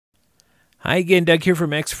Hi again, Doug here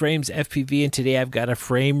from X Frames FPV, and today I've got a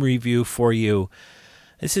frame review for you.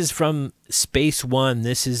 This is from Space One.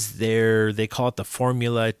 This is they call it the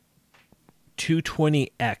Formula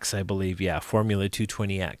 220X, I believe. Yeah, Formula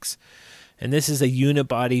 220X. And this is a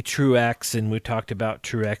unibody True X, and we talked about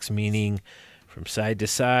True X meaning from side to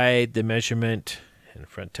side, the measurement, and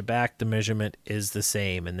front to back, the measurement is the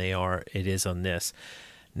same, and it is on this.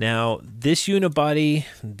 Now, this unibody,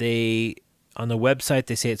 on the website,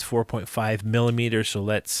 they say it's 4.5 millimeters, so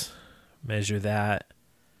let's measure that.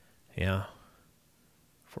 Yeah,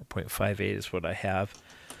 4.58 is what I have.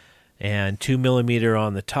 And 2 millimeter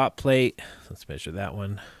on the top plate. Let's measure that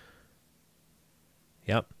one.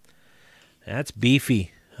 Yep, that's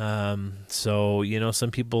beefy. So,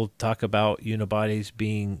 some people talk about unibodies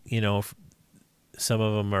being, some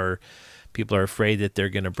of them people are afraid that they're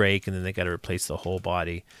going to break, and then they got to replace the whole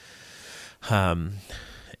body.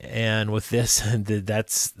 And with this,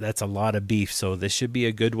 that's a lot of beef, so this should be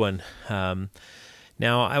a good one. Now,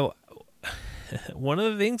 one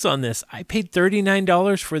of the things on this, I paid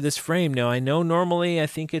 $39 for this frame. Now, I know normally I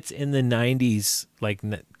think it's in the 90s, like,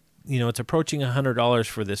 it's approaching $100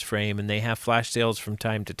 for this frame, and they have flash sales from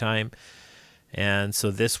time to time. And so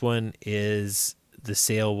this one the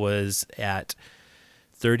sale was at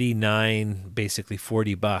 39, basically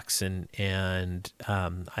 $40, and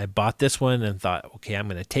I bought this one and thought, okay, I'm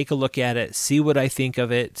going to take a look at it, see what I think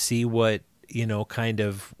of it, see what kind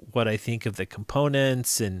of what I think of the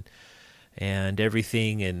components and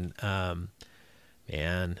everything. And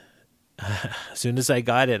man, as soon as I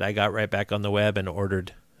got it, I got right back on the web and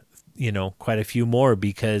ordered quite a few more,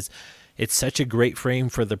 because it's such a great frame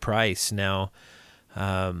for the price. Now,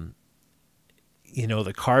 the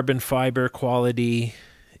carbon fiber quality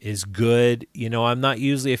is good. I'm not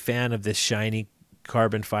usually a fan of this shiny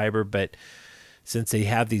carbon fiber, but since they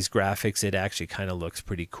have these graphics, it actually kind of looks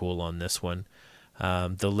pretty cool on this one.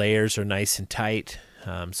 The layers are nice and tight,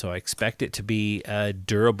 so I expect it to be a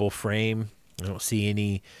durable frame. I don't see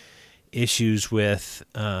any issues with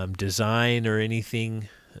design or anything.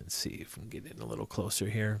 Let's see if we can get in a little closer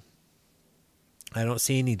here. I don't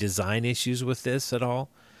see any design issues with this at all.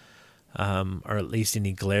 Or at least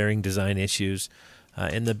any glaring design issues.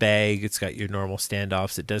 In the bag, it's got your normal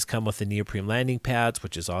standoffs. It does come with the neoprene landing pads,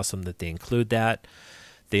 which is awesome that they include that.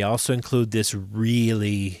 They also include this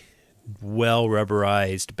really well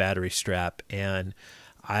rubberized battery strap, and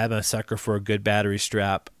I'm a sucker for a good battery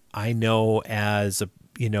strap. I know as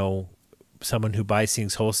someone who buys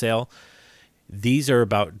things wholesale, these are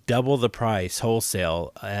about double the price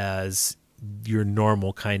wholesale as your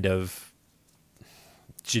normal kind of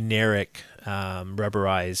generic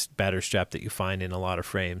rubberized battery strap that you find in a lot of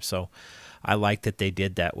frames. So I like that they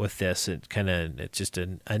did that with this. It's just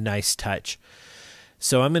a nice touch.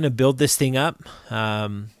 So I'm going to build this thing up.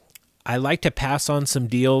 I like to pass on some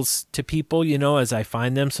deals to people, as I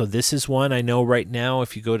find them. So this is one I know right now.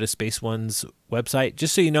 If you go to Space One's website,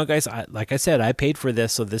 just so you know, guys, like I said, I paid for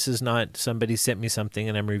this. So this is not somebody sent me something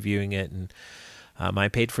and I'm reviewing it. And I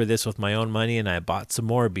paid for this with my own money, and I bought some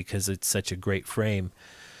more because it's such a great frame.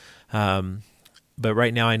 But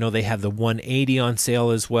right now I know they have the 180 on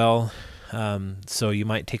sale as well. So you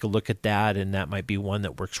might take a look at that, and that might be one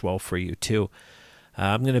that works well for you too.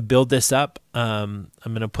 I'm going to build this up. I'm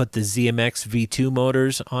going to put the ZMX V2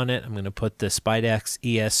 motors on it. I'm going to put the Spydex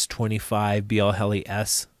ES25 BL Heli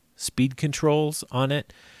S speed controls on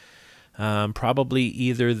it. Probably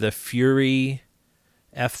either the Fury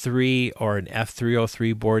F3 or an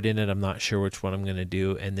F303 board in it. I'm not sure which one I'm going to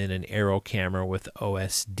do. And then an Aero camera with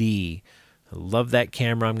OSD. I love that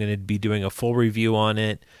camera. I'm going to be doing a full review on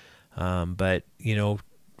it. But,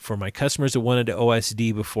 for my customers that wanted the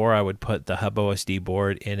OSD before, I would put the Hub OSD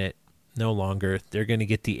board in it. No longer. They're going to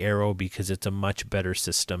get the Aero because it's a much better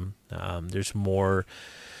system. There's more.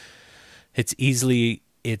 It's easily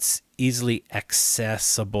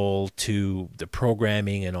accessible to the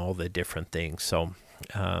programming and all the different things. So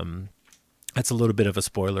that's a little bit of a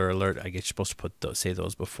spoiler alert. I guess you're supposed to say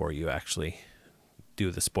those before you actually do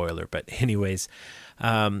the spoiler. But anyways,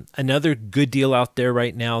 another good deal out there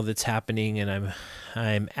right now that's happening, and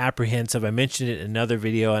I'm apprehensive. I mentioned it in another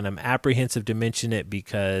video, and I'm apprehensive to mention it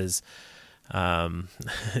because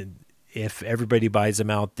if everybody buys them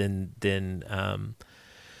out, then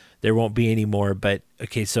there won't be any more. But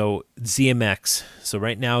okay, so ZMX. So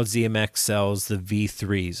right now ZMX sells the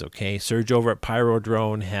V3s. Okay, Serge over at Pyro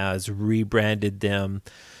Drone has rebranded them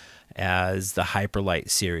as the Hyperlight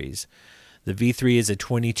series. The V3 is a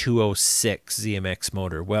 2206 ZMX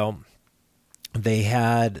motor. Well, they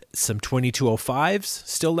had some 2205s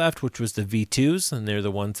still left, which was the V2s, and they're the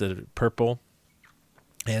ones that are purple.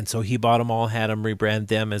 And so he bought them all, had them rebrand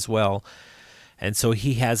them as well. And so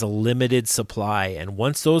he has a limited supply. And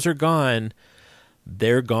once those are gone,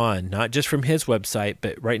 they're gone. Not just from his website,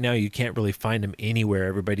 but right now you can't really find them anywhere.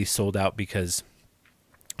 Everybody's sold out because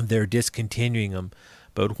they're discontinuing them.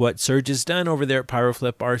 But what Serge has done over there at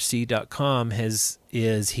pyrofliprc.com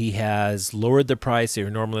is he has lowered the price. They were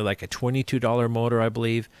normally like a $22 motor, I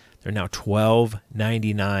believe. They're now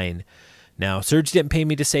 $12.99. Now, Serge didn't pay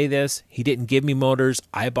me to say this. He didn't give me motors.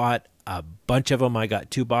 I bought a bunch of them. I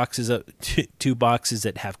got two boxes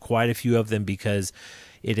that have quite a few of them because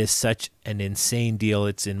it is such an insane deal.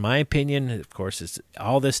 It's in my opinion, of course,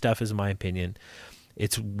 all this stuff is my opinion.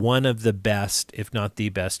 It's one of the best, if not the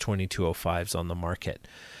best, 2205s on the market.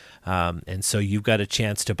 And so you've got a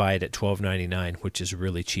chance to buy it at $12.99, which is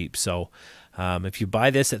really cheap. So if you buy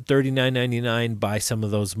this at $39.99, buy some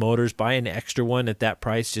of those motors, buy an extra one at that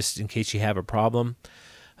price just in case you have a problem.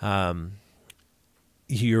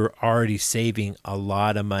 You're already saving a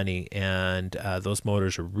lot of money, and those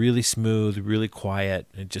motors are really smooth, really quiet,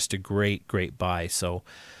 and just a great buy. So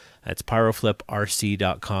that's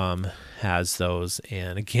pyrofliprc.com has those.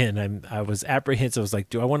 And again, I was apprehensive. I was like,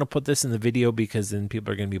 do I want to put this in the video because then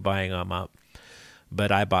people are going to be buying them up?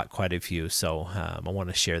 But I bought quite a few, so I want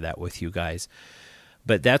to share that with you guys.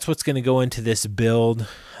 But that's what's going to go into this build,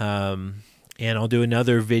 and I'll do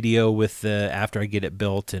another video with after I get it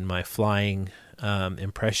built and my flying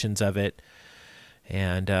impressions of it.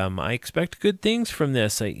 And I expect good things from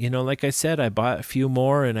this. Like I said, I bought a few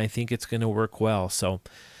more, and I think it's going to work well. So,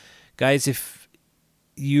 guys, if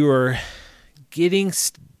you're getting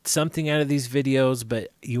something out of these videos,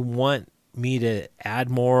 but you want me to add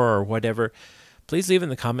more or whatever, please leave in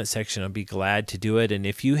the comment section. I'll be glad to do it. And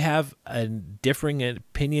if you have a differing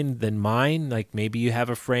opinion than mine, like maybe you have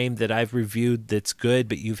a frame that I've reviewed that's good,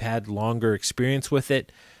 but you've had longer experience with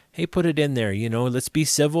it, hey, put it in there. Let's be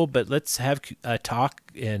civil, but let's have a talk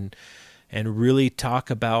and really talk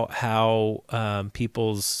about how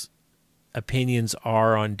people's opinions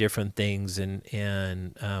are on different things, and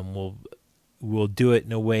we'll do it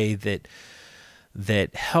in a way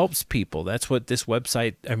that helps people. That's what this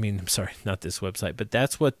website, I'm sorry, not this website, but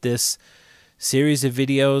that's what this series of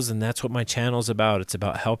videos, and that's what my channel is about. It's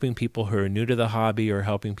about helping people who are new to the hobby or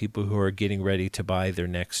helping people who are getting ready to buy their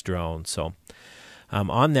next drone. So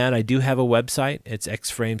on that, I do have a website. It's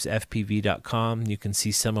xframesfpv.com. You can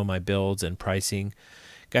see some of my builds and pricing.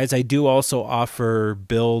 Guys, I do also offer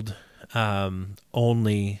build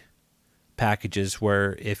only packages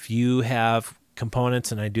where if you have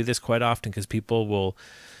components, and I do this quite often because people will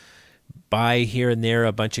buy here and there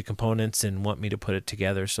a bunch of components and want me to put it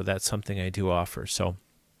together, so that's something I do offer. So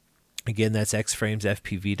again, that's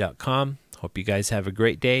xframesfpv.com. Hope you guys have a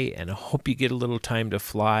great day, and I hope you get a little time to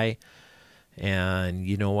fly, and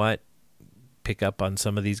you know what, pick up on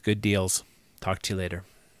some of these good deals. Talk to you later.